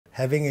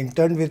Having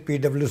interned with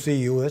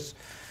PwC US,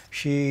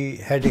 she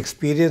had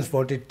experienced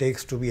what it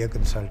takes to be a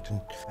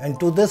consultant. And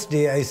to this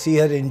day, I see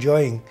her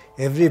enjoying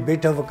every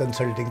bit of a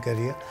consulting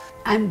career.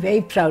 I'm very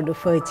proud of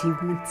her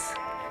achievements,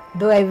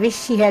 though I wish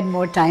she had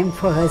more time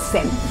for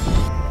herself.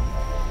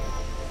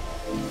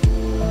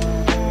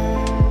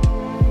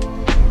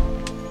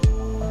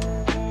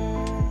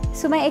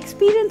 So my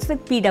experience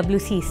with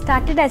PwC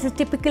started as a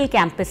typical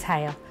campus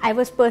hire. I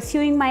was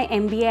pursuing my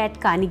MBA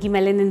at Carnegie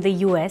Mellon in the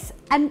US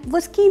and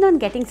was keen on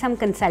getting some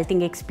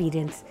consulting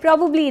experience,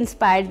 probably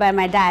inspired by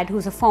my dad,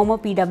 who's a former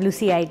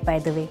PwCite, by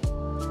the way.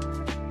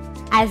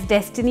 As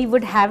destiny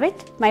would have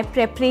it, my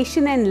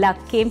preparation and luck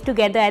came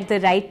together at the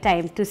right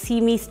time to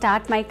see me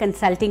start my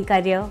consulting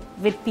career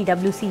with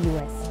PwC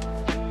US.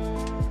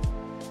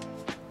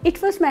 It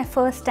was my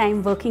first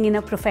time working in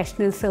a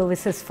professional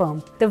services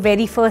firm, the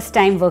very first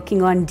time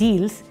working on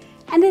deals,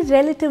 and a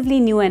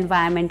relatively new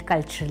environment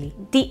culturally.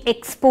 The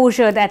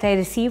exposure that I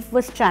received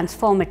was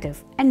transformative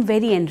and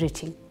very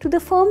enriching. To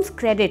the firm's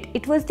credit,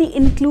 it was the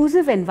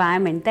inclusive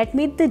environment that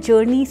made the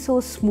journey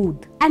so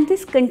smooth. And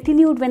this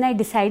continued when I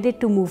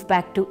decided to move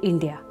back to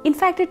India. In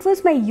fact, it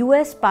was my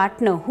US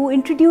partner who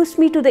introduced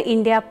me to the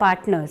India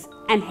partners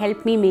and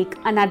helped me make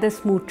another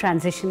smooth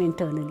transition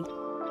internally.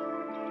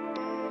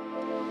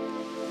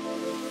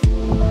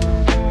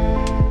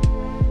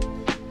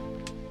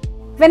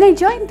 When I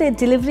joined the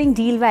Delivering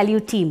Deal Value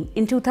team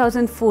in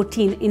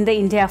 2014 in the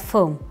India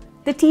firm,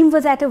 the team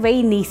was at a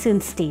very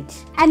nascent stage,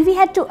 and we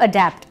had to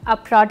adapt our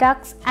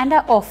products and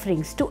our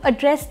offerings to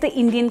address the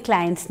Indian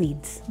clients'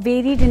 needs.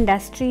 Varied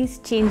industries,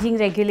 changing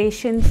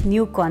regulations,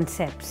 new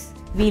concepts.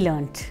 We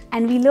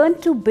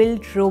learned to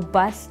build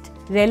robust,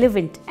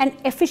 relevant and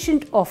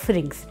efficient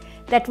offerings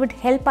that would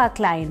help our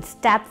clients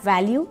tap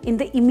value in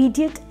the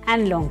immediate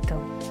and long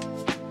term.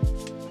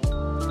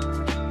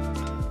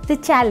 The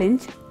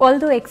challenge,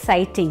 although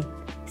exciting,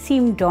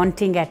 seemed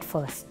daunting at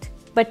first.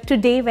 But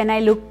today, when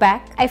I look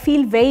back, I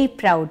feel very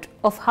proud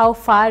of how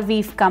far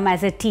we've come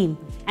as a team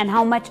and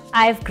how much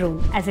I've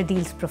grown as a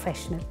deals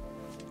professional.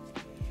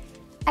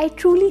 I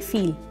truly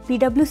feel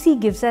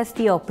PwC gives us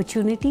the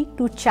opportunity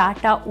to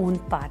chart our own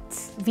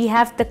paths. We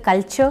have the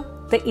culture,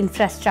 the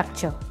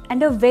infrastructure,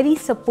 and a very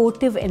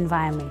supportive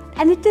environment.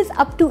 And it is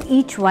up to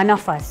each one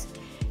of us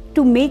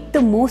to make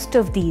the most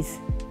of these,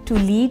 to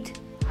lead,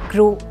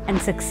 grow and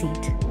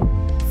succeed.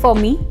 For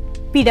me,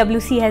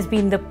 PwC has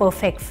been the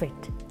perfect fit.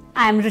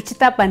 I am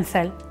Ruchita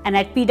Bansal, and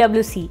at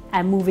PwC, I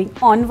am moving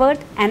onward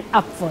and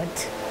upward.